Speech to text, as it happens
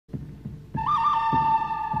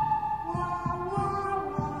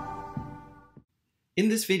In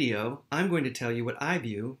this video, I'm going to tell you what I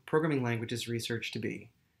view programming languages research to be.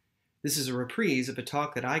 This is a reprise of a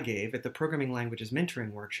talk that I gave at the Programming Languages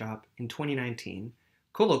Mentoring Workshop in 2019,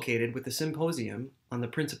 co-located with the Symposium on the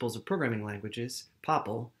Principles of Programming Languages,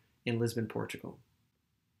 POPL, in Lisbon, Portugal.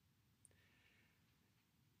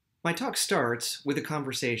 My talk starts with a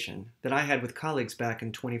conversation that I had with colleagues back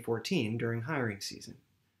in 2014 during hiring season.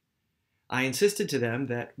 I insisted to them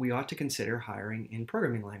that we ought to consider hiring in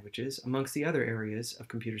programming languages amongst the other areas of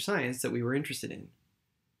computer science that we were interested in.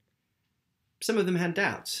 Some of them had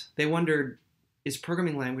doubts. They wondered, is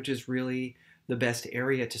programming languages really the best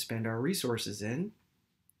area to spend our resources in?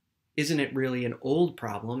 Isn't it really an old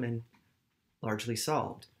problem and largely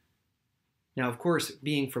solved? Now, of course,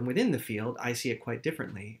 being from within the field, I see it quite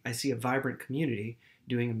differently. I see a vibrant community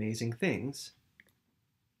doing amazing things.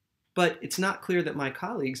 But it's not clear that my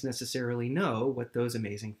colleagues necessarily know what those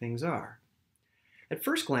amazing things are. At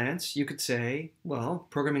first glance, you could say, well,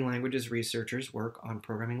 programming languages researchers work on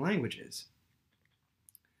programming languages.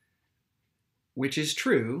 Which is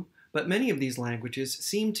true, but many of these languages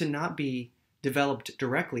seem to not be developed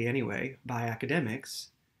directly anyway by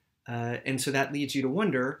academics, and so that leads you to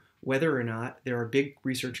wonder whether or not there are big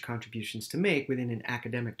research contributions to make within an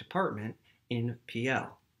academic department in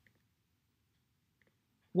PL.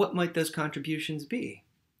 What might those contributions be?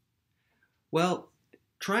 Well,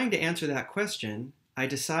 trying to answer that question, I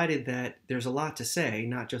decided that there's a lot to say,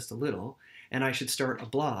 not just a little, and I should start a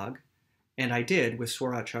blog, and I did with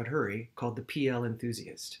Swarat Chaudhuri, called The PL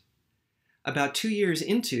Enthusiast. About 2 years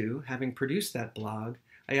into having produced that blog,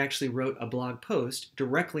 I actually wrote a blog post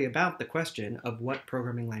directly about the question of what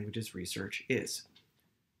programming languages research is.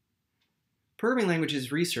 Programming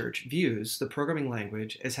languages research views the programming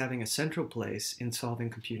language as having a central place in solving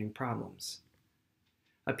computing problems.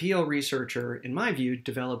 A PL researcher, in my view,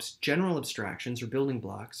 develops general abstractions or building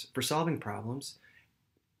blocks for solving problems,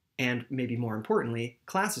 and maybe more importantly,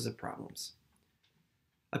 classes of problems.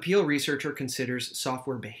 A PL researcher considers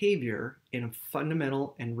software behavior in a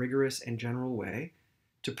fundamental and rigorous and general way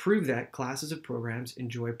to prove that classes of programs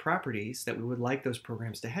enjoy properties that we would like those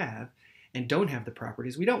programs to have and don't have the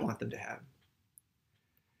properties we don't want them to have.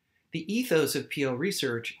 The ethos of PL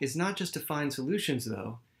research is not just to find solutions,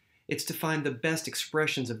 though. It's to find the best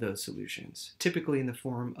expressions of those solutions, typically in the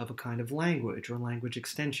form of a kind of language or language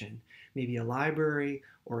extension, maybe a library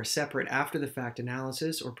or a separate after-the-fact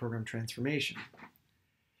analysis or program transformation.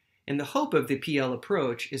 And the hope of the PL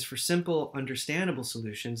approach is for simple, understandable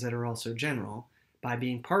solutions that are also general. By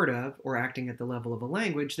being part of or acting at the level of a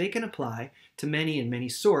language, they can apply to many and many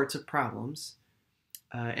sorts of problems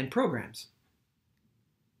and programs.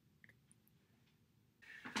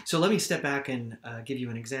 So let me step back and give you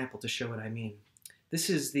an example to show what I mean. This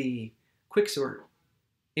is the quicksort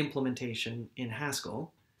implementation in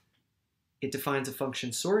Haskell. It defines a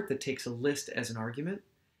function sort that takes a list as an argument.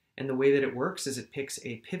 And the way that it works is it picks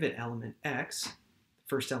a pivot element x,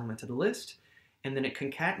 first element of the list, and then it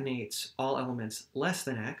concatenates all elements less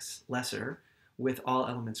than x, lesser, with all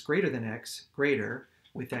elements greater than x, greater,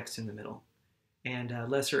 with x in the middle. And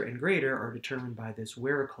lesser and greater are determined by this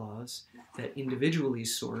where clause that individually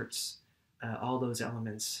sorts all those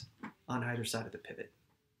elements on either side of the pivot.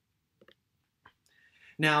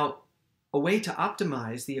 Now, a way to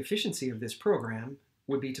optimize the efficiency of this program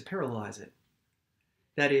would be to parallelize it.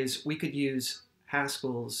 That is, we could use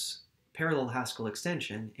Haskell's parallel Haskell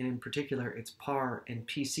extension, and in particular its par and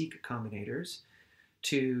pseq combinators,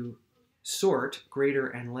 to sort greater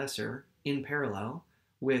and lesser in parallel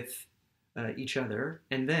with each other,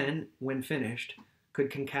 and then, when finished, could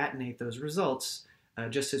concatenate those results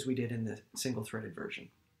just as we did in the single-threaded version.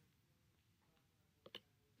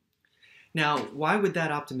 Now, why would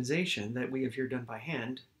that optimization that we have here done by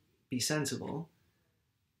hand be sensible?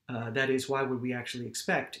 That is, why would we actually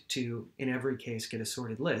expect to, in every case, get a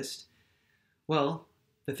sorted list? Well,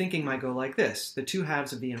 the thinking might go like this. The two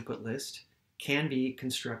halves of the input list can be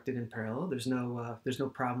constructed in parallel. There's no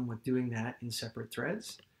problem with doing that in separate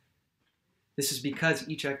threads. This is because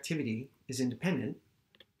each activity is independent,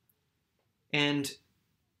 and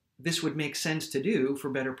this would make sense to do for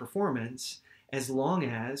better performance as long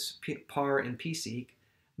as par and pseq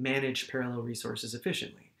manage parallel resources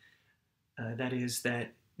efficiently. That is,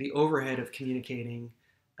 that the overhead of communicating,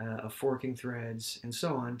 of forking threads, and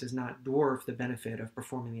so on does not dwarf the benefit of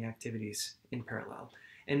performing the activities in parallel.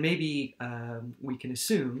 And maybe we can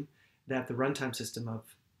assume that the runtime system of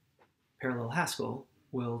parallel Haskell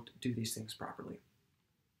will do these things properly.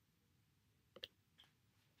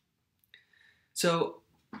 So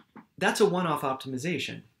that's a one-off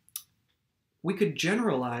optimization. We could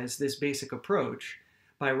generalize this basic approach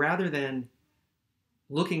by, rather than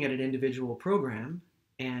looking at an individual program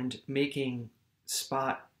and making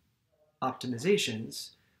spot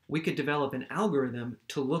optimizations, we could develop an algorithm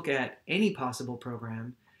to look at any possible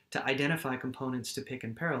program to identify components to pick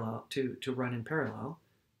in parallel, to run in parallel.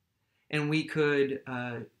 And we could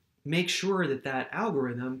make sure that that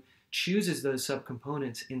algorithm chooses those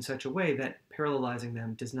subcomponents in such a way that parallelizing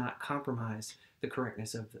them does not compromise the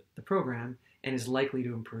correctness of the program and is likely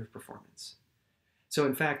to improve performance. So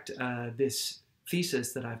in fact, this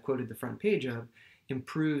thesis that I've quoted the front page of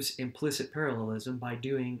improves implicit parallelism by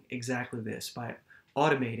doing exactly this, by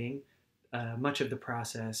automating much of the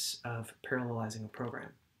process of parallelizing a program.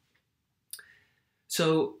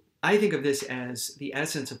 So I think of this as the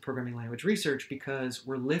essence of programming language research because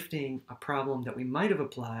we're lifting a problem that we might have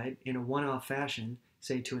applied in a one-off fashion,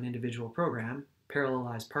 say to an individual program,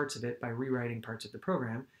 parallelize parts of it by rewriting parts of the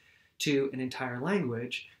program, to an entire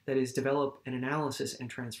language that is develop an analysis and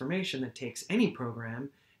transformation that takes any program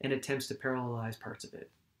and attempts to parallelize parts of it.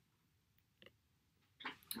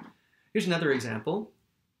 Here's another example.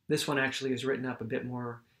 This one actually is written up a bit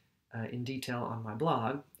more in detail on my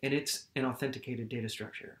blog, and it's an authenticated data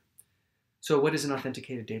structure. So what is an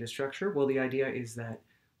authenticated data structure? Well, the idea is that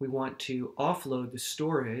we want to offload the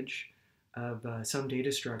storage of some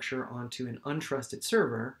data structure onto an untrusted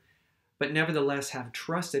server, but nevertheless have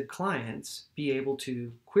trusted clients be able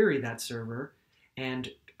to query that server and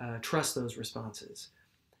trust those responses.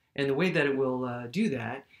 And the way that it will do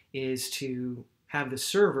that is to have the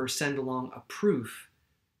server send along a proof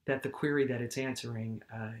that the query that it's answering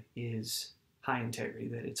is high integrity,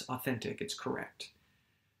 that it's authentic, it's correct.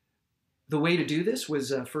 The way to do this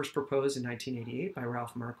was first proposed in 1988 by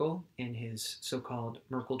Ralph Merkle in his so-called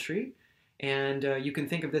Merkle tree. And you can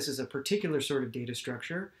think of this as a particular sort of data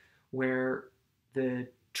structure where the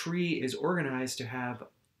tree is organized to have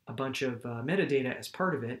a bunch of metadata as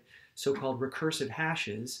part of it, so-called recursive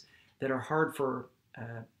hashes that are hard for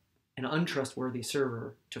an untrustworthy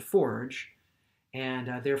server to forge,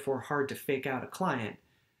 and therefore hard to fake out a client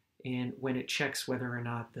when it checks whether or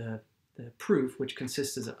not the proof, which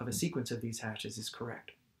consists of a sequence of these hashes, is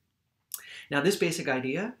correct. Now this basic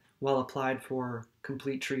idea, while applied for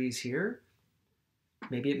complete trees here,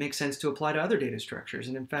 maybe it makes sense to apply to other data structures.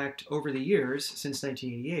 And in fact, over the years, since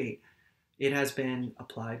 1988, it has been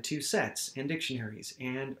applied to sets and dictionaries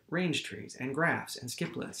and range trees and graphs and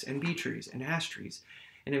skip lists and B trees and hash trees.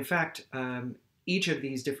 And in fact, each of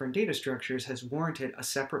these different data structures has warranted a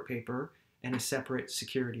separate paper and a separate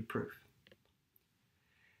security proof.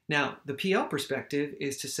 Now, the PL perspective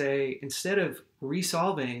is to say, instead of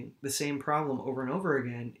resolving the same problem over and over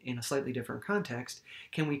again in a slightly different context,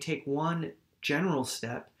 can we take one general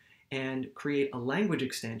step and create a language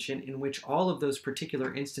extension in which all of those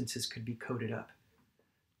particular instances could be coded up?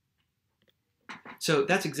 So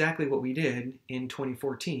that's exactly what we did in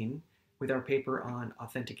 2014 with our paper on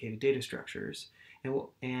authenticated data structures.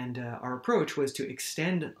 And our approach was to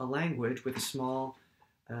extend a language with a small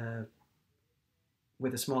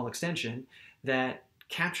extension that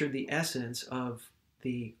captured the essence of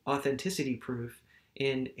the authenticity proof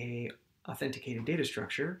in a authenticated data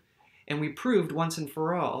structure. And we proved once and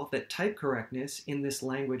for all that type correctness in this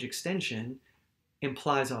language extension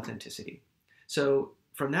implies authenticity. So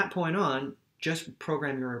from that point on, just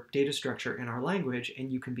program your data structure in our language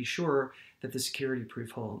and you can be sure that the security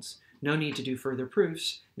proof holds. No need to do further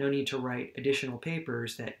proofs, no need to write additional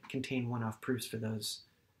papers that contain one-off proofs for those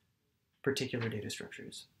particular data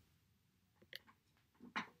structures.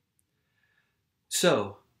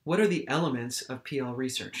 So, what are the elements of PL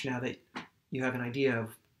research now that you have an idea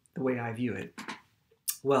of the way I view it?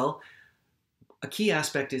 Well, a key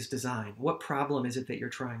aspect is design. What problem is it that you're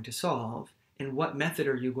trying to solve, and what method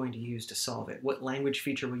are you going to use to solve it? What language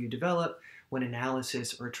feature will you develop? What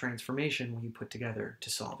analysis or transformation will you put together to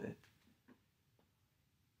solve it?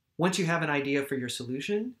 Once you have an idea for your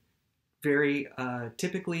solution, very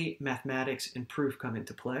typically mathematics and proof come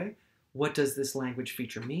into play. What does this language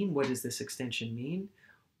feature mean? What does this extension mean?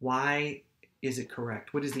 Why is it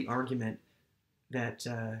correct? What is the argument that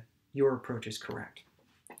your approach is correct?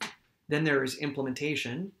 Then there is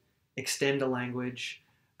implementation, extend a language,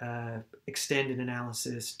 extend an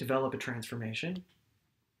analysis, develop a transformation.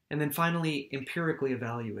 And then finally, empirically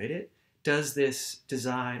evaluate it. Does this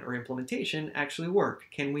design or implementation actually work?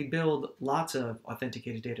 Can we build lots of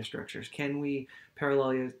authenticated data structures? Can we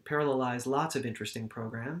parallelize lots of interesting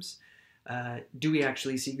programs? Do we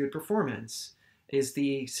actually see good performance? Is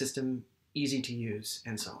the system easy to use?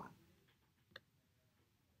 And so on.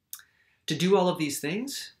 To do all of these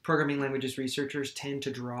things, programming languages researchers tend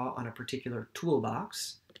to draw on a particular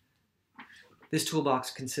toolbox. This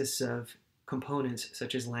toolbox consists of components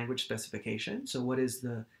such as language specification. So what is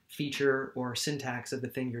the feature or syntax of the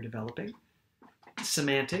thing you're developing?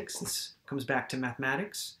 Semantics, this comes back to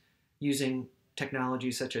mathematics, using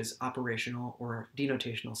technologies such as operational or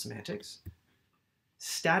denotational semantics.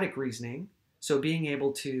 Static reasoning, so being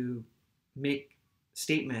able to make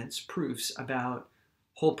statements, proofs about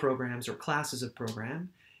whole programs or classes of program,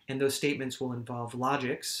 and those statements will involve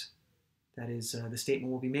logics, that is, the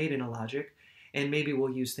statement will be made in a logic, and maybe we'll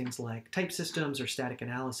use things like type systems or static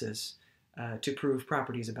analysis to prove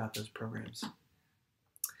properties about those programs.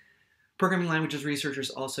 Programming languages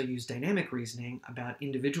researchers also use dynamic reasoning about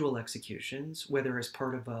individual executions, whether as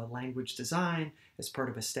part of a language design, as part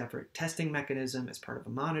of a separate testing mechanism, as part of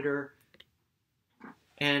a monitor.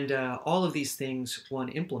 And all of these things one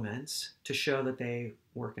implements to show that they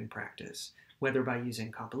work in practice, whether by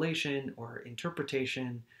using compilation or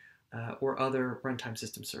interpretation or other runtime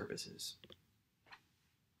system services.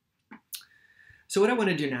 So what I want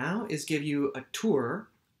to do now is give you a tour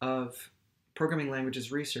of programming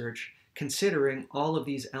languages research considering all of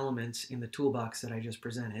these elements in the toolbox that I just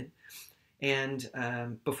presented. And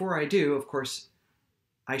before I do, of course,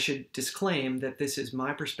 I should disclaim that this is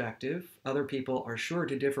my perspective. Other people are sure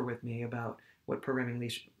to differ with me about what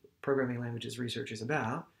programming languages research is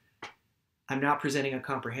about. I'm not presenting a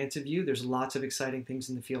comprehensive view. There's lots of exciting things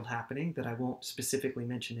in the field happening that I won't specifically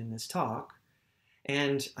mention in this talk.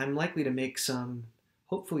 And I'm likely to make some,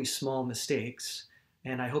 hopefully, small mistakes.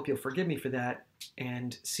 And I hope you'll forgive me for that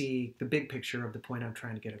and see the big picture of the point I'm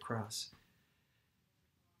trying to get across.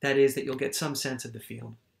 That is, that you'll get some sense of the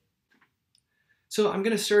field. So I'm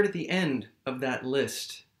going to start at the end of that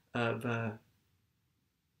list of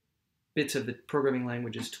bits of the programming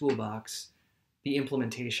languages toolbox, the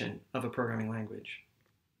implementation of a programming language.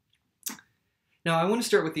 Now I want to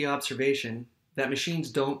start with the observation that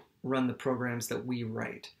machines don't run the programs that we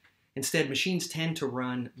write. Instead, machines tend to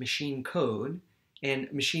run machine code,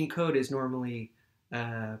 and machine code is normally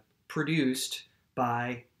produced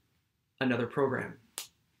by another program.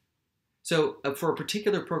 So for a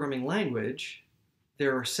particular programming language,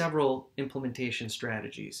 there are several implementation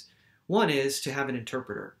strategies. One is to have an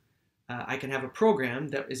interpreter. I can have a program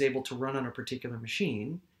that is able to run on a particular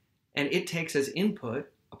machine, and it takes as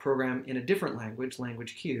input a program in a different language,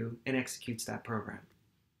 language Q, and executes that program.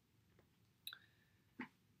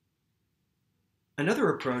 Another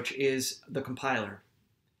approach is the compiler.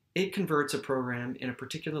 It converts a program in a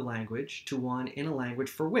particular language to one in a language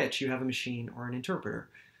for which you have a machine or an interpreter.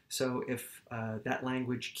 So if that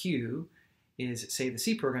language Q is, say, the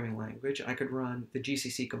C programming language, I could run the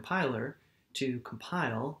GCC compiler to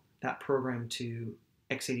compile that program to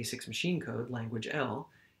x86 machine code, language L,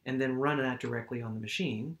 and then run that directly on the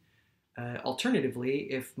machine.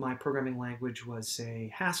 Alternatively, if my programming language was,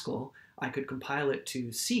 say, Haskell, I could compile it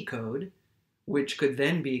to C code, which could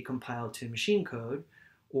then be compiled to machine code,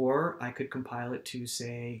 or I could compile it to,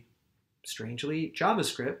 say, strangely,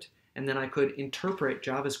 JavaScript, and then I could interpret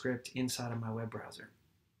JavaScript inside of my web browser.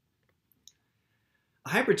 A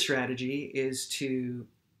hybrid strategy is to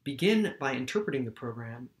begin by interpreting the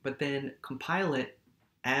program, but then compile it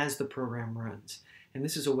as the program runs. And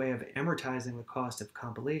this is a way of amortizing the cost of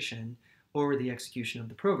compilation over the execution of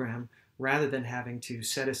the program, rather than having to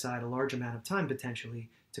set aside a large amount of time potentially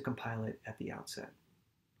to compile it at the outset.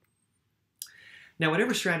 Now,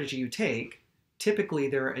 whatever strategy you take, typically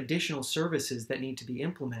there are additional services that need to be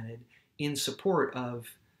implemented in support of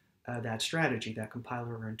that strategy, that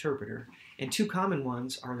compiler or interpreter. And two common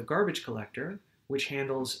ones are the garbage collector, which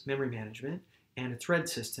handles memory management, and a thread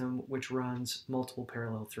system, which runs multiple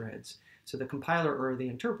parallel threads. So the compiler or the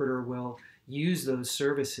interpreter will use those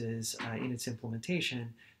services in its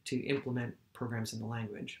implementation to implement programs in the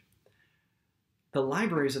language. The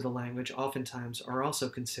libraries of the language oftentimes are also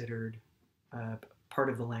considered part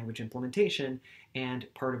of the language implementation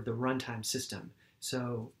and part of the runtime system.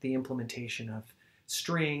 So the implementation of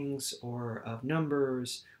strings or of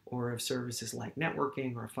numbers or of services like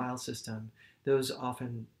networking or a file system, those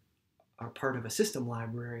often are part of a system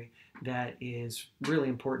library that is really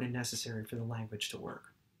important and necessary for the language to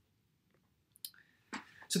work.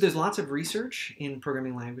 So there's lots of research in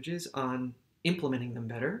programming languages on implementing them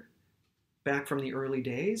better. Back from the early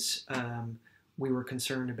days, we were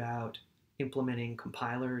concerned about implementing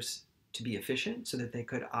compilers to be efficient so that they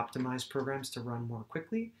could optimize programs to run more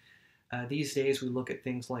quickly. These days, we look at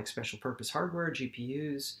things like special purpose hardware,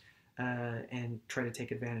 GPUs, and try to take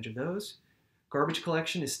advantage of those. Garbage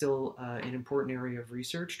collection is still an important area of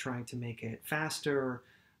research, trying to make it faster,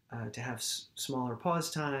 to have smaller pause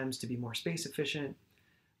times, to be more space efficient.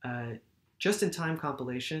 Just-in-time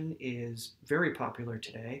compilation is very popular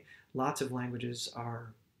today. Lots of languages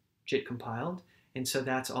are JIT compiled, and so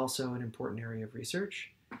that's also an important area of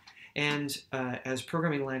research. And as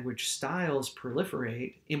programming language styles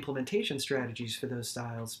proliferate, implementation strategies for those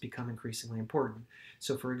styles become increasingly important.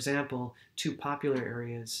 So for example, two popular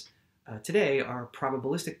areas today are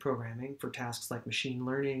probabilistic programming for tasks like machine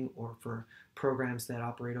learning or for programs that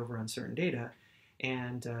operate over uncertain data,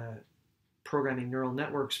 and programming neural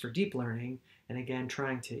networks for deep learning, and again,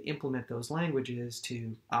 trying to implement those languages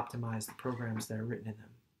to optimize the programs that are written in them.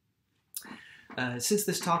 Since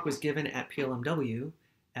this talk was given at PLMW,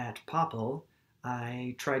 at POPL,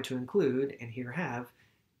 I tried to include, and here have,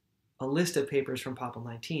 a list of papers from POPL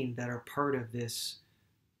 19 that are part of this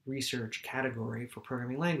research category for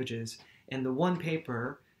programming languages. And the one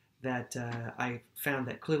paper that I found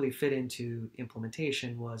that clearly fit into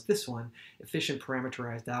implementation was this one, Efficient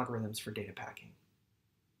Parameterized Algorithms for Data Packing.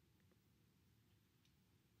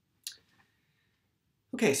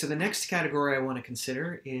 Okay, so the next category I want to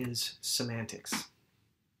consider is semantics,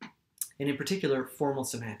 and in particular, formal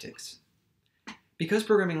semantics. Because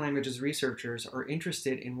programming languages researchers are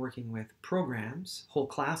interested in working with programs, whole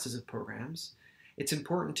classes of programs, it's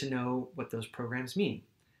important to know what those programs mean.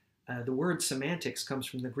 The word semantics comes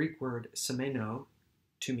from the Greek word semeno,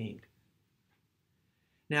 to mean.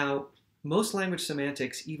 Now, most language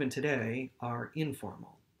semantics, even today, are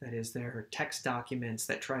informal. That is, they're text documents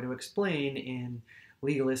that try to explain in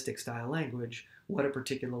legalistic style language what a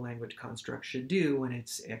particular language construct should do when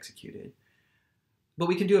it's executed. But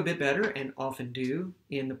we can do a bit better, and often do,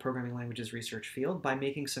 in the programming languages research field by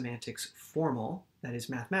making semantics formal, that is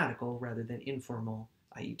mathematical, rather than informal,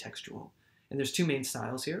 i.e. textual. And there's two main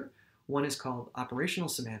styles here. One is called operational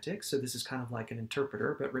semantics, so this is kind of like an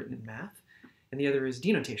interpreter, but written in math. And the other is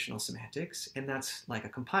denotational semantics, and that's like a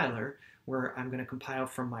compiler, where I'm going to compile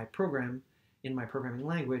from my program, in my programming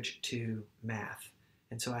language, to math.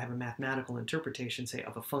 And so I have a mathematical interpretation, say,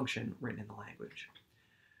 of a function written in the language.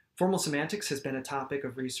 Formal semantics has been a topic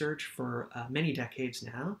of research for many decades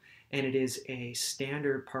now, and it is a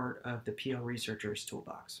standard part of the PL researcher's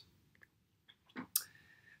toolbox.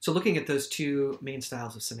 So looking at those two main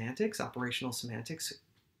styles of semantics, operational semantics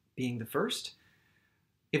being the first,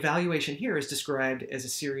 evaluation here is described as a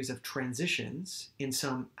series of transitions in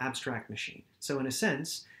some abstract machine. So in a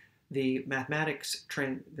sense, the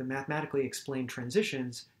mathematically explained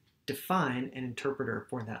transitions define an interpreter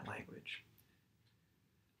for that language.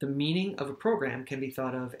 The meaning of a program can be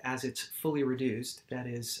thought of as it's fully reduced, that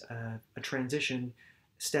is, a transition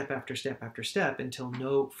step after step after step until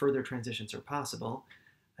no further transitions are possible,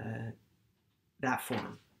 that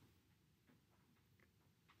form.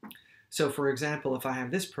 So for example, if I have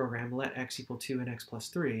this program, let x equal 2 and x plus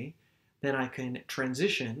 3, then I can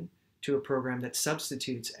transition to a program that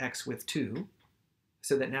substitutes x with 2,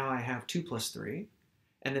 so that now I have 2 plus 3,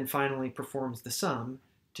 and then finally performs the sum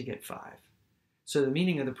to get 5. So the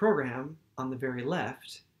meaning of the program on the very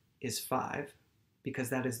left is 5, because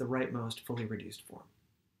that is the rightmost fully reduced form.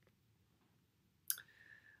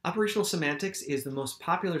 Operational semantics is the most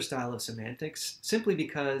popular style of semantics simply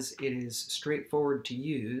because it is straightforward to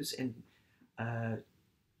use, and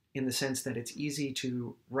in the sense that it's easy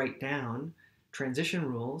to write down transition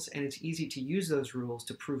rules, and it's easy to use those rules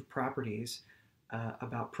to prove properties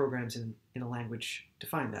about programs in a language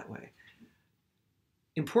defined that way.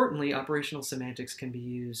 Importantly, operational semantics can be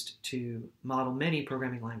used to model many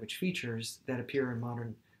programming language features that appear in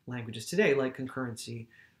modern languages today, like concurrency,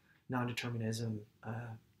 non-determinism,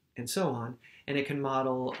 and so on. And it can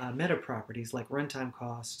model meta properties like runtime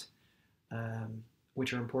cost,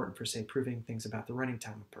 which are important for, say, proving things about the running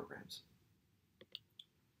time of programs.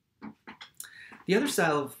 The other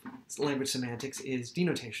style of language semantics is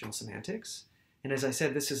denotational semantics. And as I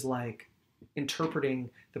said, this is like interpreting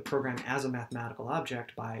the program as a mathematical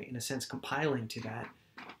object by, in a sense, compiling to that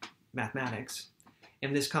mathematics.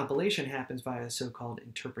 And this compilation happens via a so-called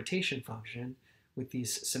interpretation function with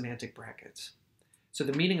these semantic brackets. So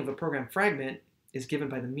the meaning of a program fragment is given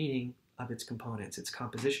by the meaning of its components. It's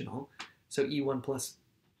compositional. So E1 plus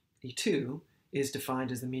E2 is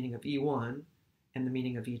defined as the meaning of E1 and the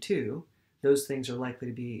meaning of E2. Those things are likely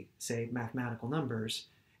to be, say, mathematical numbers,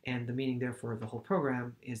 and the meaning, therefore, of the whole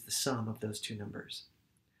program is the sum of those two numbers.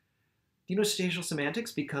 Denotational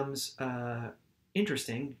semantics becomes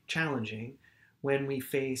interesting, challenging, when we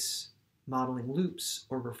face modeling loops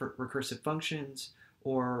or recursive functions,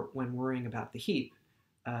 or when worrying about the heap,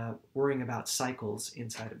 worrying about cycles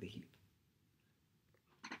inside of the heap.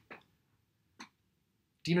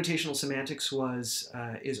 Denotational semantics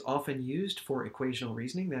is often used for equational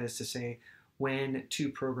reasoning, that is to say, when two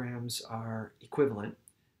programs are equivalent,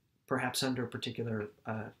 perhaps under particular,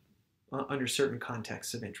 under certain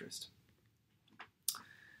contexts of interest.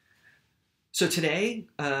 So today,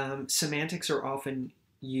 semantics are often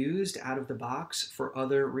used out of the box for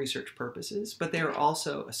other research purposes, but they are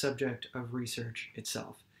also a subject of research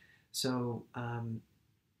itself. So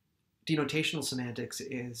denotational semantics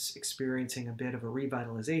is experiencing a bit of a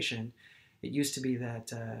revitalization. It used to be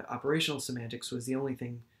that operational semantics was the only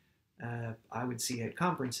thing I would see at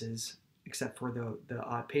conferences, except for the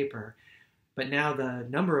odd paper. But now the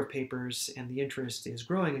number of papers and the interest is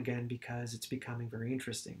growing again because it's becoming very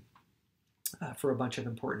interesting for a bunch of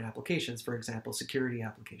important applications, for example, security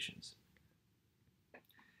applications.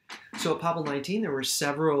 So at POPL 19, there were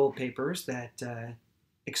several papers that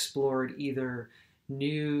explored either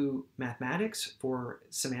new mathematics for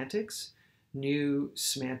semantics, new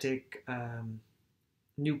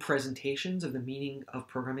presentations of the meaning of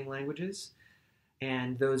programming languages,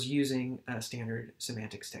 and those using standard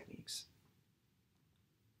semantics techniques.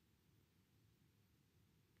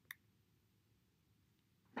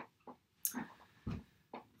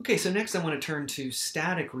 Okay, so next I want to turn to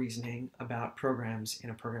static reasoning about programs in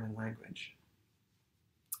a programming language.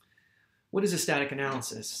 What is a static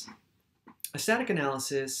analysis? A static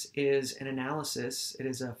analysis is an analysis. It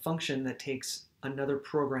is a function that takes another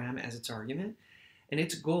program as its argument, and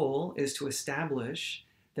its goal is to establish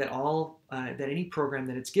that that any program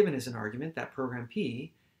that it's given as an argument, that program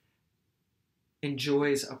P,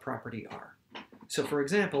 enjoys a property R. So for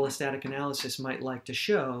example, a static analysis might like to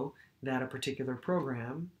show that a particular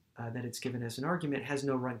program that it's given as an argument has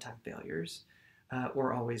no runtime failures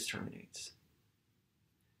or always terminates.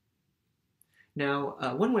 Now,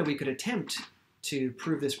 one way we could attempt to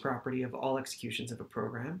prove this property of all executions of a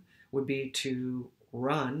program would be to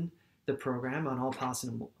run the program on all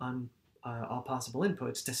possible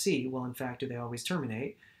inputs to see, well, in fact, do they always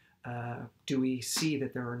terminate? Do we see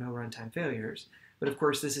that there are no runtime failures? But of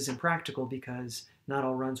course, this is impractical because not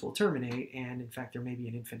all runs will terminate, and in fact, there may be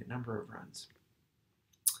an infinite number of runs.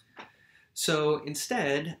 So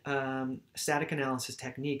instead, static analysis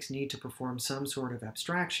techniques need to perform some sort of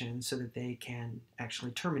abstraction so that they can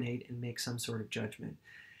actually terminate and make some sort of judgment.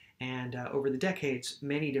 And over the decades,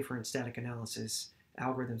 many different static analysis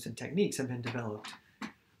algorithms and techniques have been developed.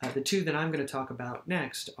 The two that I'm going to talk about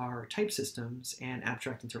next are type systems and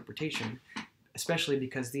abstract interpretation, especially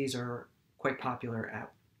because these are quite popular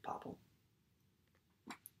at POPL.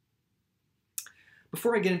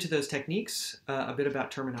 Before I get into those techniques, a bit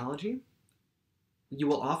about terminology. You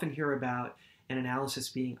will often hear about an analysis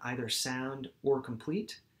being either sound or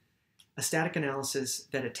complete. A static analysis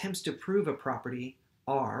that attempts to prove a property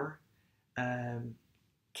R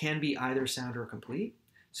can be either sound or complete.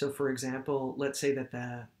 So for example, let's say that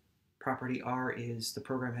the property R is the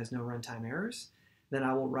program has no runtime errors. Then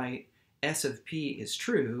I will write S of P is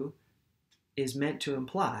true is meant to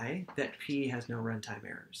imply that P has no runtime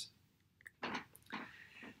errors.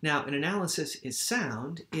 Now, an analysis is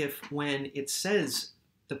sound if when it says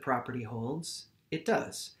the property holds, it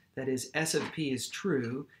does. That is, S of P is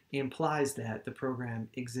true implies that the program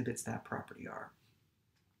exhibits that property R.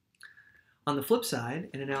 On the flip side,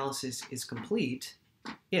 an analysis is complete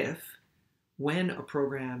if when a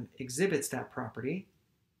program exhibits that property,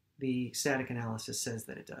 the static analysis says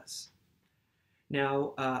that it does.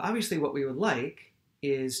 Now, obviously what we would like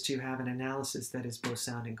is to have an analysis that is both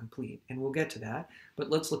sound and complete, and we'll get to that, but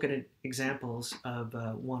let's look at examples of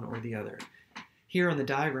one or the other. Here on the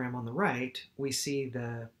diagram on the right, we see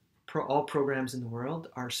all programs in the world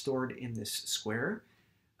are stored in this square,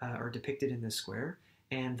 or depicted in this square,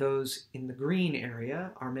 and those in the green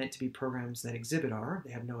area are meant to be programs that exhibit R,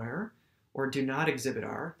 they have no error, or do not exhibit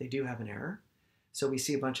R, they do have an error. So we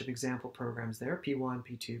see a bunch of example programs there, P1,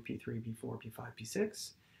 P2, P3, P4, P5,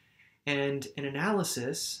 P6. And an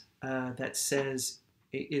analysis that says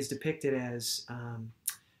is depicted as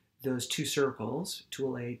those two circles,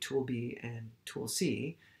 tool A, tool B, and tool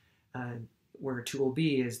C, where tool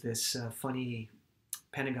B is this funny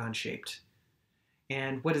pentagon-shaped.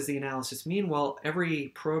 And what does the analysis mean? Well, every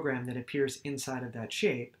program that appears inside of that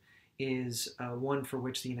shape is one for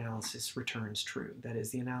which the analysis returns true. That is,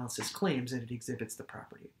 the analysis claims that it exhibits the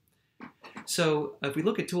property. So if we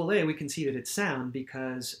look at tool A, we can see that it's sound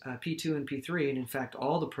because P2 and P3, and in fact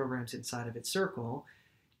all the programs inside of its circle,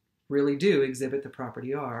 really do exhibit the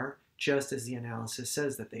property R, just as the analysis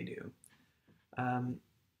says that they do. On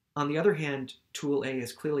the other hand, tool A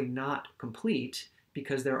is clearly not complete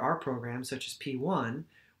because there are programs such as P1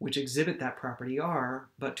 which exhibit that property R,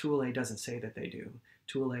 but tool A doesn't say that they do.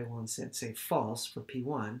 Tool A will instead say false for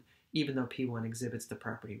P1, even though P1 exhibits the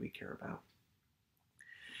property we care about.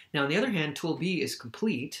 Now, on the other hand, tool B is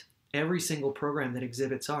complete. Every single program that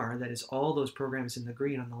exhibits R, that is all those programs in the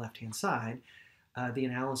green on the left-hand side, the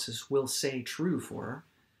analysis will say true for.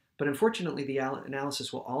 But unfortunately, the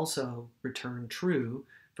analysis will also return true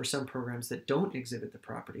for some programs that don't exhibit the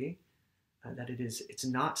property, that it's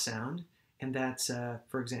not sound, and that's,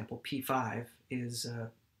 for example, P5 is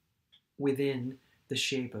within the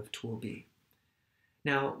shape of tool B.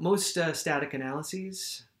 Now, most static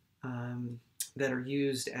analyses that are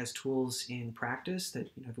used as tools in practice,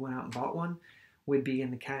 that if you went out and bought one, would be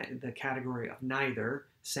in the category of neither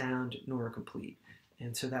sound nor complete.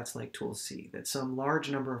 And so that's like tool C, that some large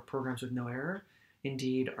number of programs with no error,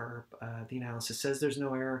 indeed, are the analysis says there's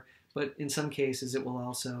no error, but in some cases it will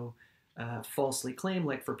also falsely claim,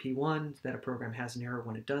 like for P1, that a program has an error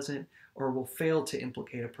when it doesn't, or will fail to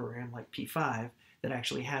implicate a program like P5 that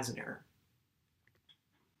actually has an error.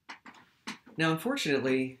 Now,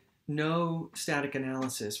 unfortunately, no static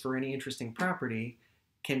analysis for any interesting property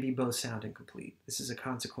can be both sound and complete. This is a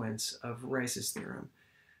consequence of Rice's theorem.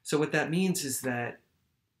 So what that means is that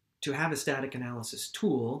to have a static analysis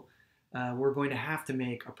tool, we're going to have to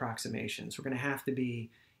make approximations. We're going to have to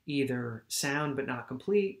be either sound but not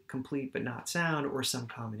complete, complete but not sound, or some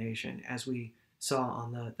combination, as we saw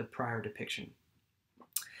on the prior depiction.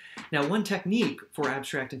 Now, one technique for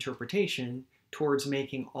abstract interpretation towards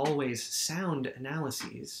making always sound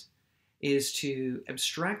analyses is to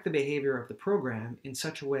abstract the behavior of the program in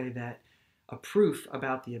such a way that a proof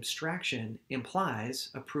about the abstraction implies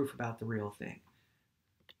a proof about the real thing.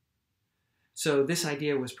 So this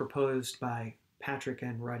idea was proposed by Patrick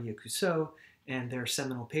and Radia-Cousseau, and their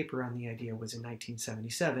seminal paper on the idea was in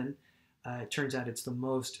 1977. It turns out it's the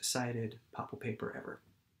most cited POPL paper ever.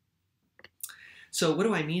 So what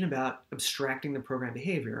do I mean about abstracting the program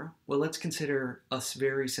behavior? Well, let's consider a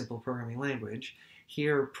very simple programming language.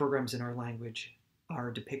 Here, programs in our language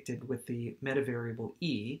are depicted with the metavariable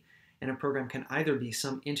e, and a program can either be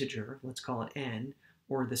some integer, let's call it n,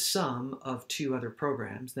 or the sum of two other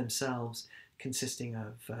programs, themselves consisting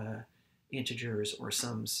of integers or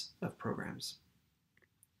sums of programs.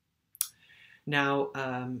 Now,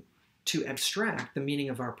 to abstract the meaning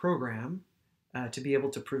of our program, to be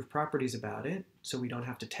able to prove properties about it, so we don't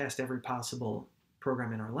have to test every possible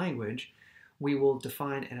program in our language, we will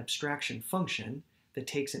define an abstraction function that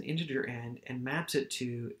takes an integer n and maps it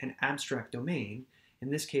to an abstract domain,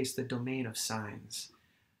 in this case the domain of signs.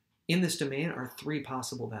 In this domain are three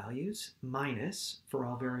possible values: minus for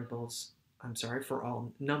all for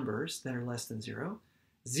all numbers that are less than 0,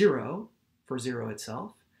 0 for 0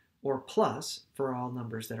 itself, or plus for all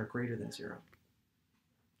numbers that are greater than 0.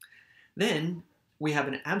 Then we have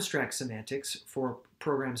an abstract semantics for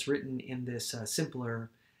programs written in this simpler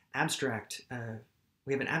abstract.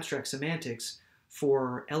 We have an abstract semantics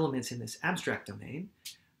for elements in this abstract domain.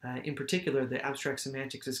 In particular, the abstract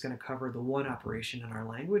semantics is going to cover the one operation in our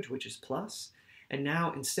language, which is plus. And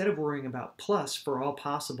now, instead of worrying about plus for all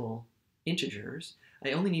possible integers,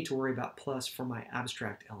 I only need to worry about plus for my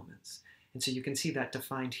abstract elements. And so you can see that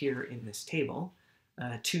defined here in this table.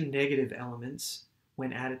 Two negative elements,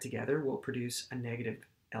 when added together, will produce a negative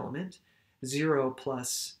element. 0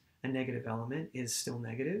 plus a negative element is still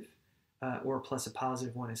negative, or plus a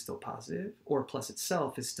positive one is still positive, or plus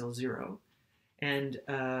itself is still 0. And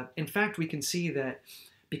in fact, we can see that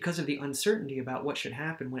because of the uncertainty about what should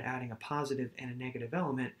happen when adding a positive and a negative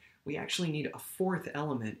element, we actually need a fourth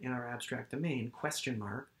element in our abstract domain, question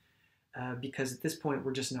mark, because at this point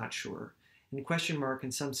we're just not sure. And the question mark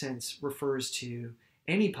in some sense refers to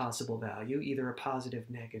any possible value, either a positive,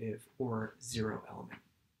 negative, or 0 element.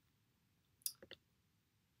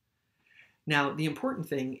 Now, the important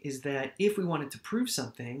thing is that if we wanted to prove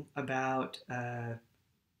something about a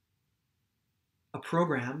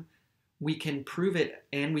program, we can prove it,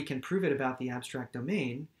 and we can prove it about the abstract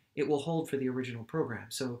domain. It will hold for the original program.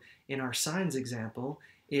 So in our signs example,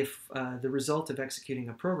 if the result of executing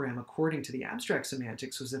a program according to the abstract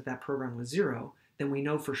semantics was that that program was 0, then we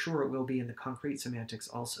know for sure it will be in the concrete semantics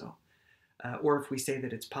also. Or if we say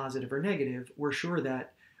that it's positive or negative, we're sure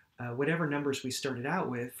that whatever numbers we started out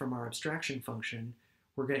with from our abstraction function,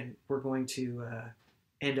 we're going to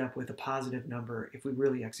end up with a positive number if we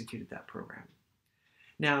really executed that program.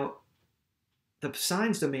 Now, the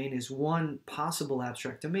signs domain is one possible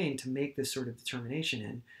abstract domain to make this sort of determination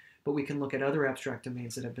in, but we can look at other abstract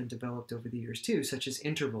domains that have been developed over the years too, such as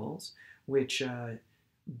intervals, which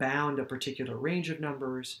bound a particular range of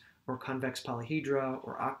numbers, or convex polyhedra,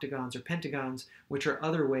 or octagons, or pentagons, which are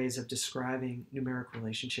other ways of describing numeric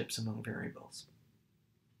relationships among variables.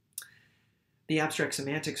 The abstract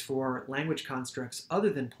semantics for language constructs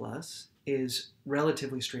other than plus is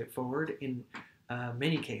relatively straightforward in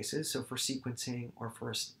many cases, so for sequencing or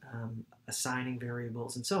for assigning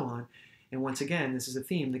variables and so on. And once again, this is a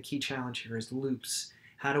theme. The key challenge here is loops.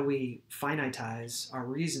 How do we finitize our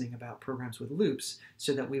reasoning about programs with loops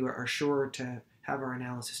so that we are sure to have our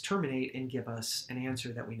analysis terminate and give us an answer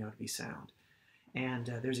that we know to be sound? And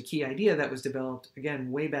there's a key idea that was developed,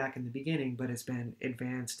 again, way back in the beginning, but it's been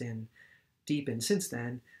advanced and deepened since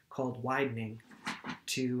then, called widening,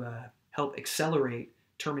 to help accelerate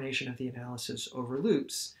termination of the analysis over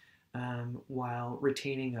loops while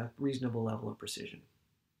retaining a reasonable level of precision.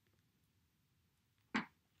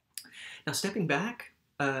 Now, stepping back,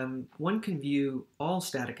 one can view all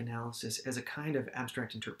static analysis as a kind of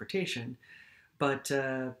abstract interpretation, but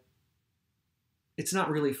it's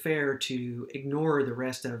not really fair to ignore the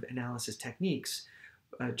rest of analysis techniques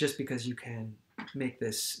just because you can make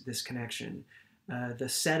this connection. The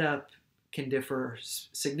setup can differ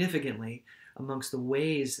significantly amongst the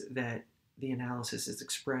ways that the analysis is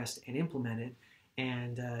expressed and implemented,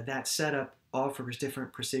 and that setup offers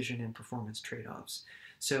different precision and performance trade-offs.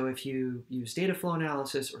 So if you use data flow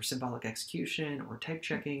analysis or symbolic execution or type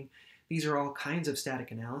checking, these are all kinds of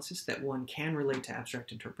static analysis that one can relate to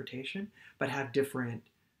abstract interpretation, but have different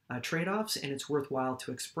trade-offs, and it's worthwhile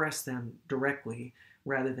to express them directly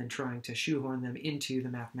rather than trying to shoehorn them into the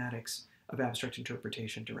mathematics of abstract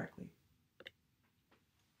interpretation directly.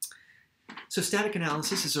 So static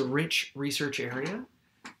analysis is a rich research area.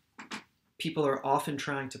 People are often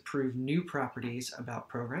trying to prove new properties about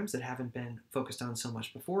programs that haven't been focused on so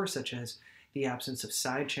much before, such as the absence of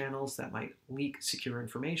side channels that might leak secure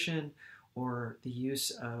information, or the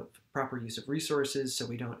proper use of resources so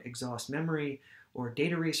we don't exhaust memory, or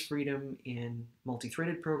data race freedom in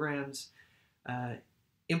multi-threaded programs.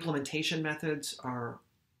 Implementation methods are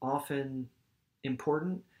often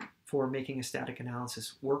important for making a static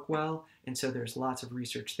analysis work well, and so there's lots of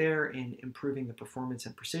research there in improving the performance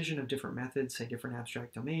and precision of different methods, say different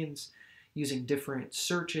abstract domains, using different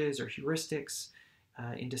searches or heuristics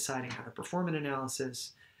in deciding how to perform an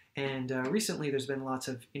analysis. And recently there's been lots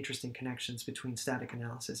of interesting connections between static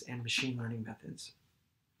analysis and machine learning methods.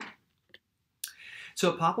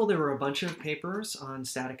 So at POPL there were a bunch of papers on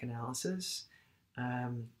static analysis,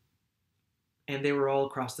 and they were all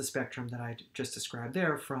across the spectrum that I just described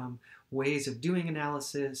there, from ways of doing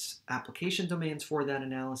analysis, application domains for that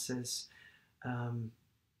analysis,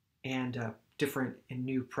 and different and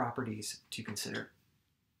new properties to consider.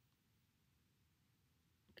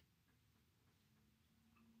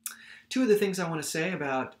 Two of the things I want to say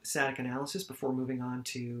about static analysis before moving on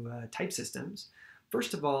to type systems.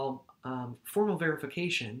 First of all, formal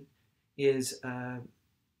verification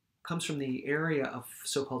comes from the area of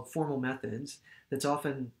so-called formal methods that's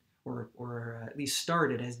often, or at least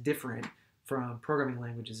started as different from programming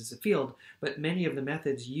languages as a field, but many of the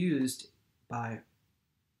methods used by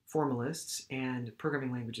formalists and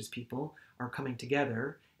programming languages people are coming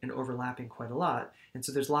together and overlapping quite a lot, and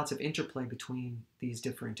so there's lots of interplay between these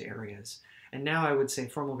different areas. And now I would say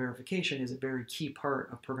formal verification is a very key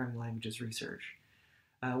part of programming languages research.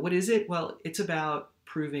 What is it? Well, it's about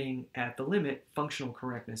proving at the limit functional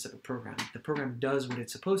correctness of a program. The program does what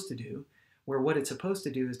it's supposed to do, where what it's supposed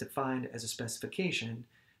to do is defined as a specification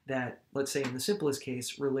that, let's say in the simplest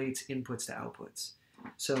case, relates inputs to outputs.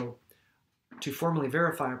 So to formally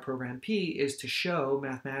verify a program P is to show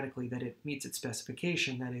mathematically that it meets its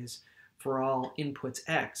specification, that is, for all inputs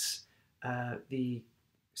X, the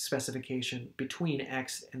specification between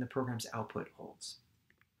X and the program's output holds.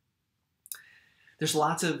 There's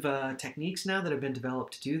lots of techniques now that have been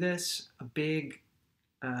developed to do this. A big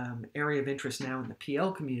area of interest now in the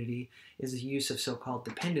PL community is the use of so-called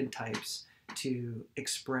dependent types to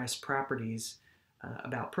express properties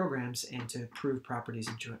about programs and to prove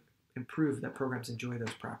that programs enjoy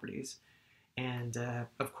those properties. And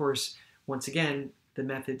of course, once again, the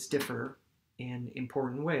methods differ in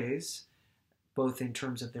important ways, both in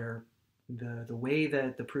terms of the way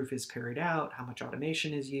that the proof is carried out, how much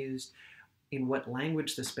automation is used, in what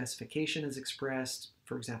language the specification is expressed,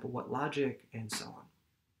 for example, what logic, and so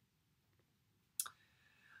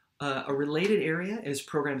on. A related area is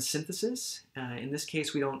program synthesis. In this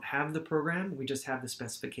case, we don't have the program, we just have the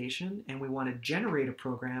specification, and we want to generate a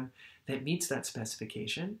program that meets that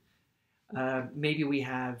specification. Maybe we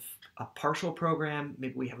have a partial program,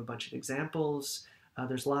 maybe we have a bunch of examples.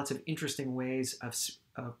 There's lots of interesting ways of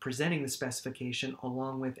presenting the specification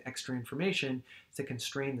along with extra information to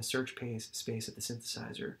constrain the search space of the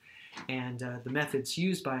synthesizer. And the methods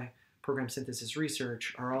used by program synthesis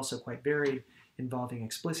research are also quite varied, involving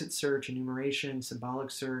explicit search, enumeration, symbolic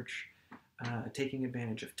search, taking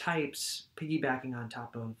advantage of types, piggybacking on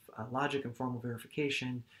top of logic and formal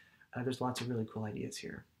verification. There's lots of really cool ideas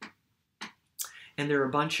here. And there are a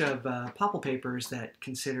bunch of POPL papers that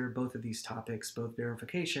consider both of these topics, both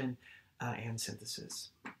verification and synthesis.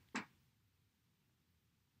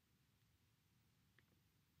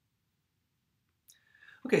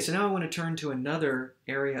 Okay, so now I want to turn to another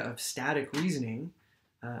area of static reasoning,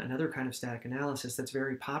 another kind of static analysis that's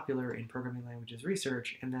very popular in programming languages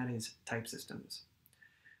research, and that is type systems.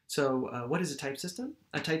 So what is a type system?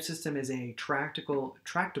 A type system is a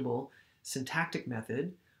tractable syntactic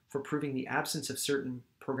method for proving the absence of certain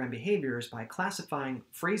program behaviors by classifying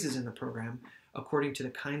phrases in the program according to the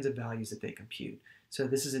kinds of values that they compute. So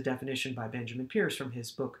this is a definition by Benjamin Pierce from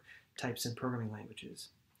his book, Types in Programming Languages.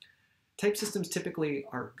 Type systems typically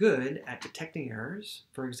are good at detecting errors.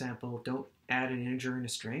 For example, don't add an integer in a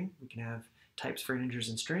string. We can have types for integers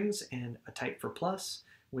and strings and a type for plus,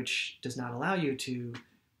 which does not allow you to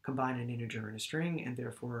combine an integer and a string and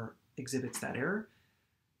therefore exhibits that error.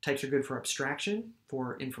 Types are good for abstraction,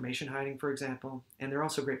 for information hiding, for example, and they're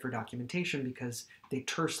also great for documentation because they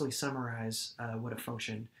tersely summarize what a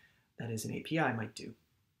function, that is an API, might do.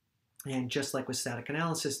 And just like with static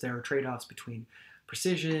analysis, there are trade-offs between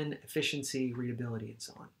precision, efficiency, readability, and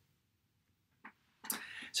so on.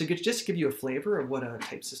 So just to give you a flavor of what a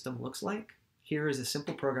type system looks like, here is a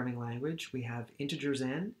simple programming language. We have integers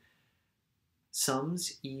n,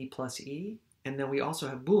 sums e plus e, and then we also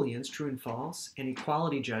have booleans, true and false, and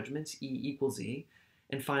equality judgments, e equals e,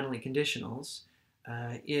 and finally conditionals.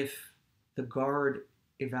 If the guard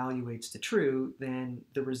evaluates to true, then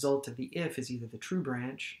the result of the if is either the true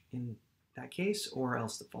branch in that case or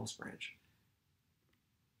else the false branch.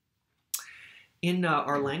 In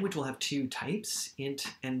our language, we'll have two types, int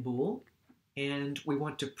and bool, and we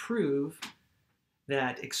want to prove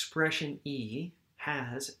that expression e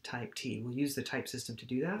has type t. We'll use the type system to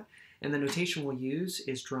do that, and the notation we'll use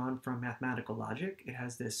is drawn from mathematical logic. It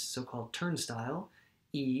has this so-called turnstile,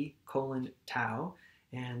 e colon tau,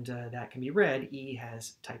 and that can be read, e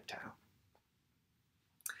has type tau.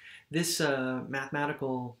 This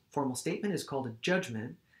mathematical formal statement is called a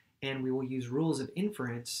judgment, and we will use rules of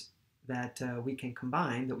inference that we can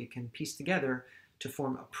combine, that we can piece together to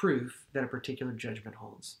form a proof that a particular judgment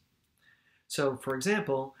holds. So, for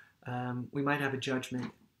example, we might have a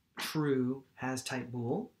judgment true has type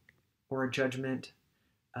bool, or a judgment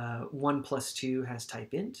 1 plus 2 has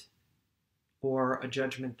type int, or a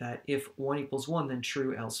judgment that if 1 equals 1, then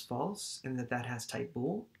true else false, and that has type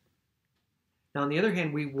bool. Now, on the other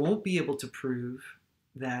hand, we won't be able to prove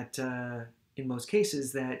that, in most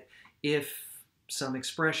cases, that if some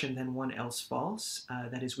expression, then 1 else false.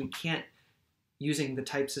 That is, we can't, using the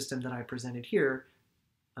type system that I presented here,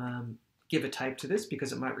 give a type to this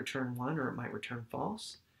because it might return 1 or it might return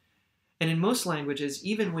false. And in most languages,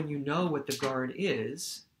 even when you know what the guard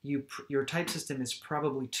is, your type system is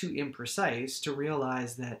probably too imprecise to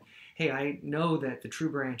realize that, hey, I know that the true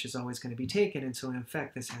branch is always going to be taken, and so in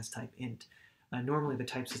effect this has type int. Normally the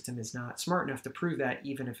type system is not smart enough to prove that,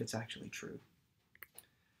 even if it's actually true.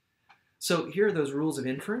 So here are those rules of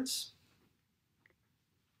inference.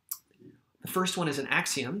 The first one is an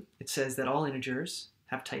axiom. It says that all integers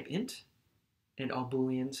have type int, and all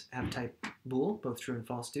booleans have type bool, both true and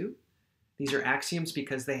false do. These are axioms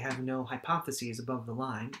because they have no hypotheses above the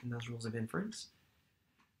line in those rules of inference.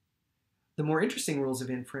 The more interesting rules of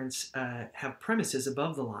inference have premises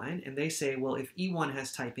above the line, and they say, well, if E1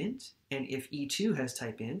 has type int, and if E2 has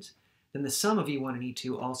type int, then the sum of E1 and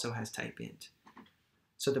E2 also has type int.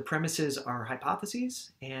 So the premises are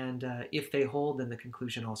hypotheses, and if they hold, then the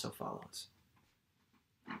conclusion also follows.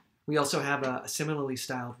 We also have a similarly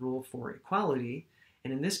styled rule for equality,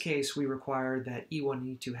 and in this case, we require that E1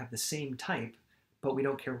 and E2 have the same type, but we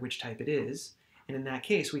don't care which type it is. And in that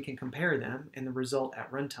case, we can compare them, and the result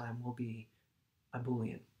at runtime will be a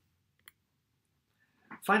Boolean.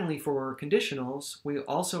 Finally, for conditionals, we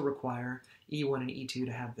also require E1 and E2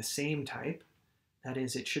 to have the same type. That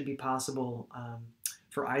is, it should be possible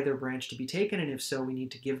for either branch to be taken, and if so, we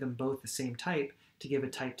need to give them both the same type to give a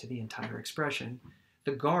type to the entire expression.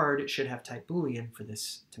 The guard should have type Boolean for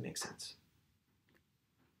this to make sense.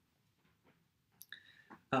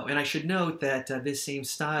 Oh, and I should note that this same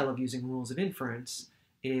style of using rules of inference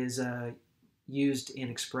is used in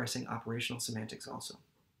expressing operational semantics also.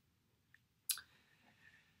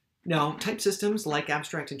 Now, type systems, like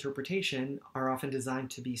abstract interpretation, are often designed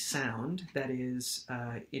to be sound. That is,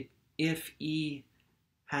 if E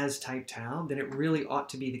has type tau, then it really ought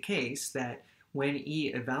to be the case that when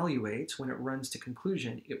E evaluates, when it runs to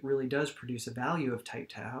conclusion, it really does produce a value of type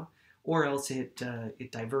tau, or else it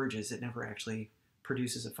diverges. It never actually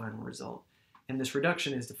produces a final result. And this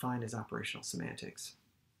reduction is defined as operational semantics.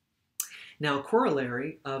 Now, a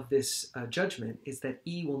corollary of this judgment is that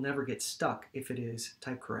E will never get stuck if it is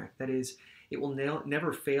type correct. That is, it will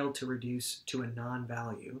never fail to reduce to a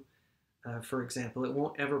non-value for example, it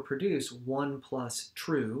won't ever produce 1 plus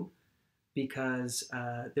true because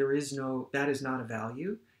that is not a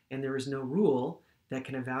value, and there is no rule that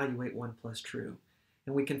can evaluate 1 plus true.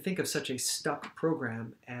 And we can think of such a stuck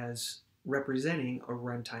program as representing a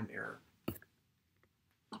runtime error.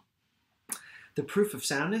 The proof of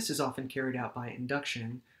soundness is often carried out by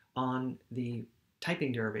induction on the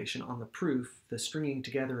typing derivation, on the proof, the stringing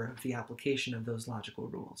together of the application of those logical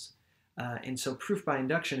rules. And so proof by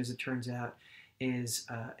induction, as it turns out, is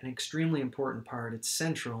an extremely important part. It's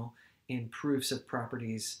central in proofs of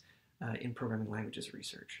properties in programming languages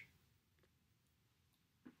research.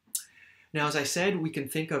 Now, as I said, we can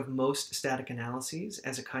think of most static analyses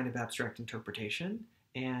as a kind of abstract interpretation,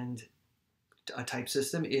 and a type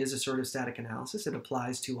system is a sort of static analysis. It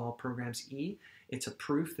applies to all programs E. It's a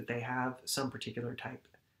proof that they have some particular type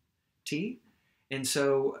T. And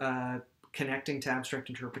so connecting to abstract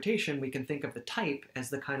interpretation, we can think of the type as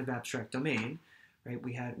the kind of abstract domain. Right?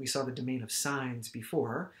 We saw the domain of signs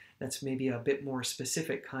before. That's maybe a bit more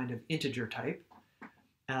specific kind of integer type.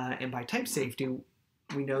 And by type safety,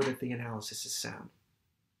 we know that the analysis is sound.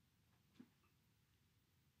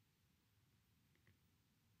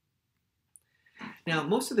 Now,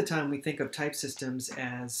 most of the time we think of type systems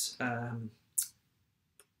as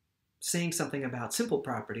saying something about simple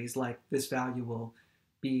properties, like this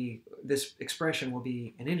expression will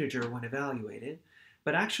be an integer when evaluated.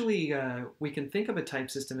 But actually, we can think of a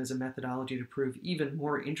type system as a methodology to prove even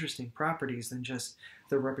more interesting properties than just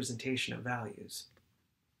the representation of values.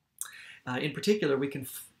 In particular, we can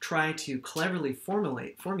try to cleverly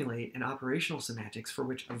formulate an operational semantics for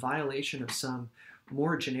which a violation of some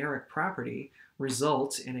more generic property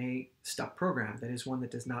results in a stuck program, that is, one that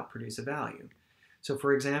does not produce a value. So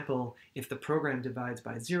for example, if the program divides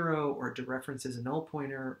by 0, or dereferences a null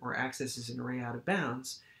pointer, or accesses an array out of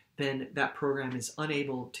bounds, then that program is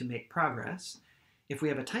unable to make progress. If we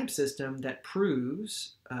have a type system that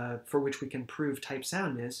proves, for which we can prove type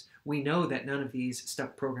soundness, we know that none of these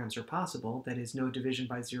stuck programs are possible. That is, no division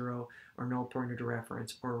by 0, or null pointer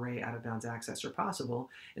dereference, or array out of bounds access are possible.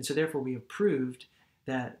 And so therefore we have proved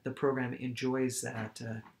that the program enjoys that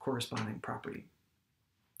corresponding property.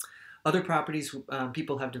 Other properties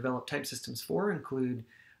people have developed type systems for include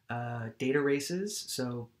data races,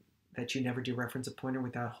 so that you never dereference a pointer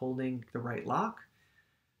without holding the right lock.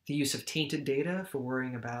 The use of tainted data for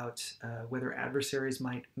worrying about whether adversaries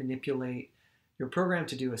might manipulate your program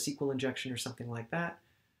to do a SQL injection or something like that.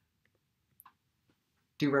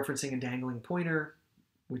 Dereferencing a dangling pointer,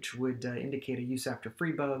 which would indicate a use after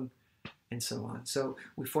free bug, and so on. So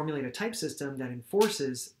we formulate a type system that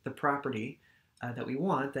enforces the property that we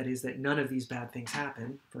want, that is, that none of these bad things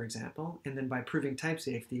happen, for example, and then by proving type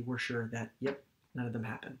safety, we're sure that, yep, none of them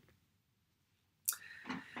happen.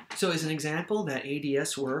 So as an example, that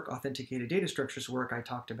ADS work, authenticated data structures work I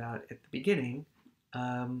talked about at the beginning,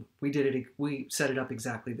 we set it up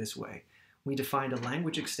exactly this way. We defined a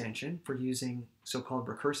language extension for using so-called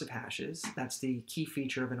recursive hashes. That's the key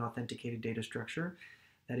feature of an authenticated data structure.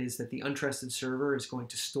 That is, that the untrusted server is going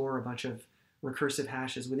to store a bunch of recursive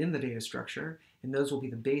hashes within the data structure, and those will be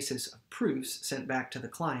the basis of proofs sent back to the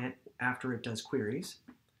client after it does queries.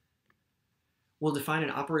 We'll define an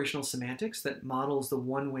operational semantics that models the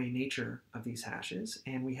one-way nature of these hashes,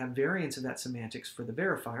 and we have variants of that semantics for the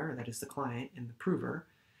verifier, that is the client, and the prover,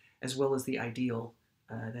 as well as the ideal,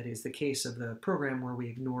 that is the case of the program where we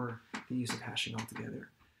ignore the use of hashing altogether.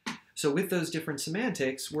 So with those different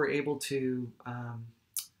semantics, we're able to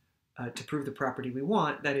prove the property we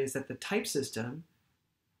want, that is that the type system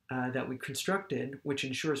that we constructed, which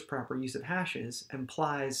ensures proper use of hashes,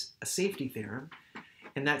 implies a safety theorem.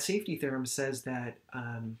 And that safety theorem says that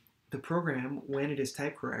the program, when it is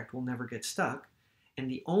type correct, will never get stuck.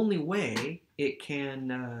 And the only way it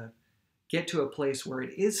can get to a place where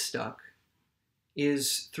it is stuck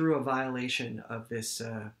is through a violation of this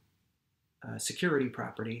security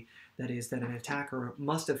property. That is, that an attacker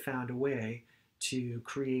must have found a way to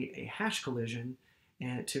create a hash collision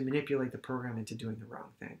and to manipulate the program into doing the wrong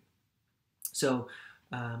thing. So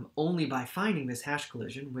only by finding this hash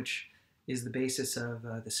collision, which is the basis of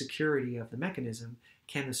the security of the mechanism,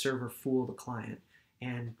 can the server fool the client.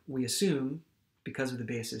 And we assume, because of the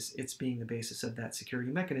basis, it's being the basis of that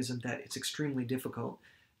security mechanism, that it's extremely difficult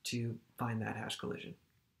to find that hash collision.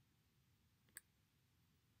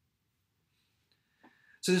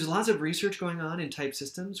 So there's lots of research going on in type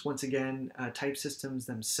systems. Once again, type systems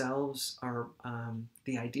themselves are,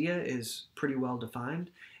 the idea is pretty well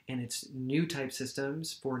defined, and it's new type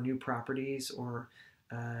systems for new properties or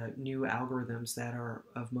new algorithms that are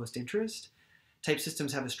of most interest. Type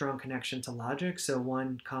systems have a strong connection to logic, so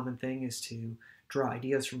one common thing is to draw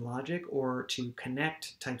ideas from logic or to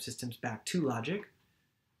connect type systems back to logic.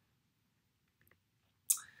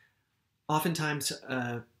 Oftentimes,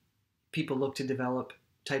 people look to develop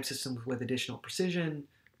type systems with additional precision,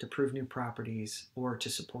 to prove new properties, or to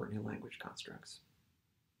support new language constructs.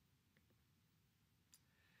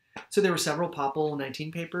 So there were several POPL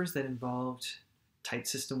 19 papers that involved type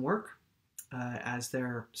system work as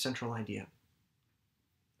their central idea.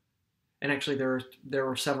 And actually, there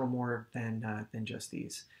were several more than just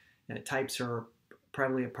these. Types are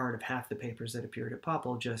probably a part of half the papers that appeared at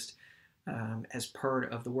POPL, just as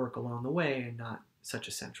part of the work along the way and not such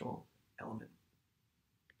a central element.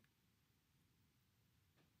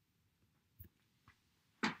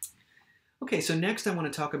 Okay, so next I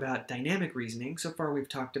want to talk about dynamic reasoning. So far we've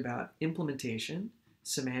talked about implementation,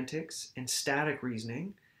 semantics, and static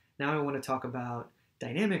reasoning. Now I want to talk about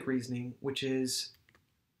dynamic reasoning, which is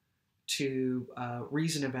to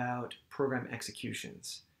reason about program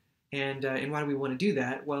executions. And why do we want to do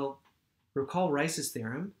that? Well, recall Rice's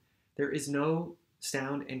theorem. There is no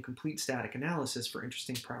sound and complete static analysis for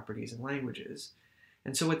interesting properties in languages.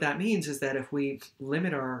 And so what that means is that if we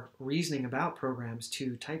limit our reasoning about programs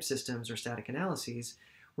to type systems or static analyses,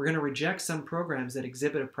 we're going to reject some programs that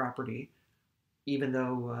exhibit a property, even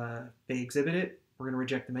though they exhibit it, we're going to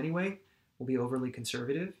reject them anyway. We'll be overly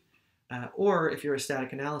conservative. Or if you're a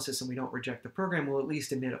static analysis and we don't reject the program, we'll at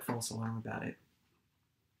least emit a false alarm about it.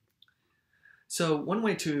 So one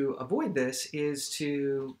way to avoid this is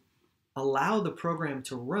to allow the program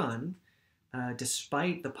to run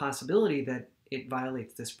despite the possibility that it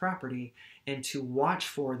violates this property, and to watch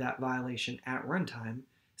for that violation at runtime,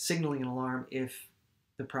 signaling an alarm if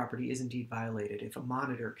the property is indeed violated, if a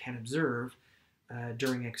monitor can observe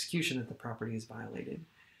during execution that the property is violated.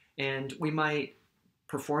 And we might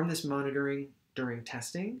perform this monitoring during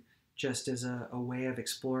testing, just as a way of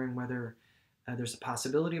exploring whether there's a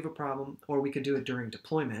possibility of a problem, or we could do it during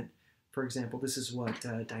deployment. For example, this is what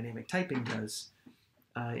dynamic typing does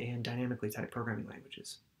in dynamically typed programming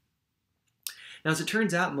languages. Now, as it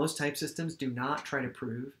turns out, most type systems do not try to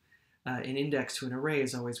prove an index to an array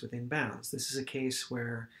is always within bounds. This is a case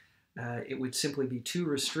where it would simply be too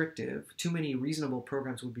restrictive. Too many reasonable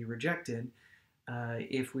programs would be rejected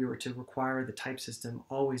if we were to require the type system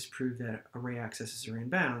always prove that array accesses are in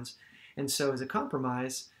bounds. And so as a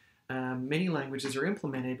compromise, many languages are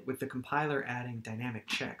implemented with the compiler adding dynamic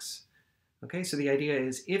checks. Okay, so the idea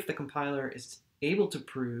is if the compiler is able to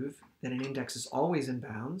prove that an index is always in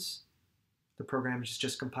bounds, the program is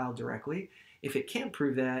just compiled directly. If it can't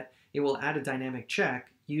prove that, it will add a dynamic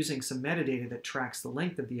check using some metadata that tracks the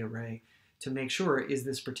length of the array to make sure is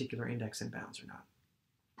this particular index in bounds or not.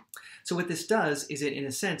 So what this does is it, in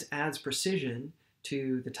a sense, adds precision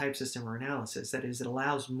to the type system or analysis. That is, it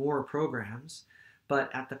allows more programs,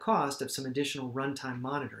 but at the cost of some additional runtime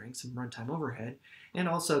monitoring, some runtime overhead, and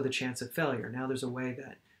also the chance of failure. Now there's a way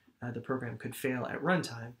that the program could fail at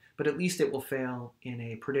runtime, but at least it will fail in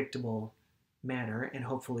a predictable manner and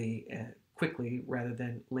hopefully quickly rather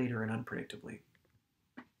than later and unpredictably.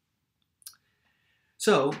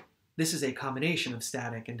 So this is a combination of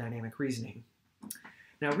static and dynamic reasoning.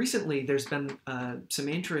 Now recently there's been some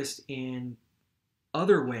interest in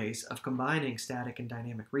other ways of combining static and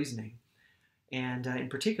dynamic reasoning, and in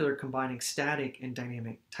particular combining static and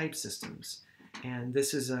dynamic type systems. And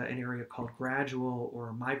this is an area called gradual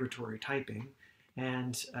or migratory typing,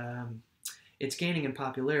 and it's gaining in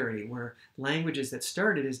popularity, where languages that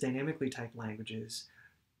started as dynamically typed languages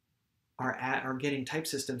are getting type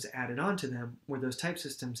systems added onto them, where those type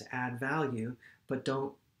systems add value but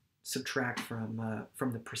don't subtract from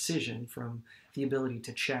the precision, from the ability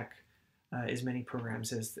to check as many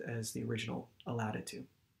programs as the original allowed it to.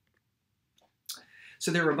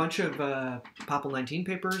 So there are a bunch of POPL 19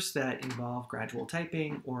 papers that involve gradual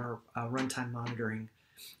typing or runtime monitoring,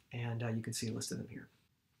 and you can see a list of them here.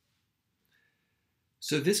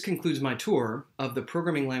 So this concludes my tour of the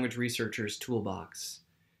Programming Language Researcher's Toolbox.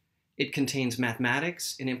 It contains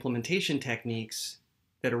mathematics and implementation techniques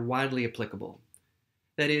that are widely applicable.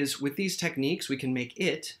 That is, with these techniques, we can make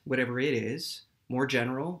it, whatever it is, more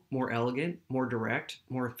general, more elegant, more direct,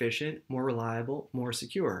 more efficient, more reliable, more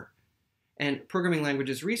secure. And programming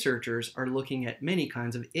languages researchers are looking at many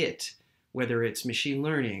kinds of it, whether it's machine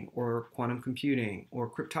learning or quantum computing or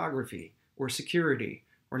cryptography or security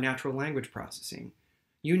or natural language processing.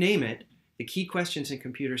 You name it, the key questions in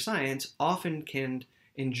computer science often can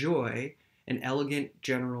enjoy an elegant,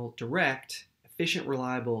 general, direct, efficient,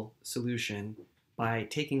 reliable solution by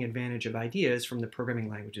taking advantage of ideas from the programming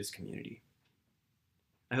languages community.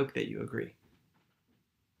 I hope that you agree.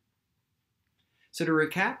 So to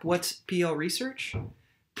recap, what's PL research?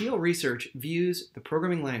 PL research views the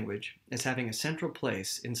programming language as having a central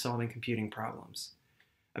place in solving computing problems.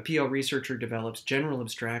 A PL researcher develops general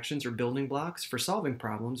abstractions or building blocks for solving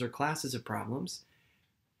problems or classes of problems.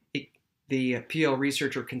 The PL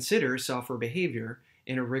researcher considers software behavior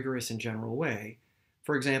in a rigorous and general way,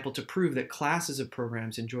 for example, to prove that classes of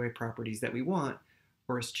programs enjoy properties that we want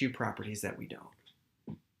or eschew properties that we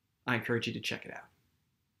don't. I encourage you to check it out.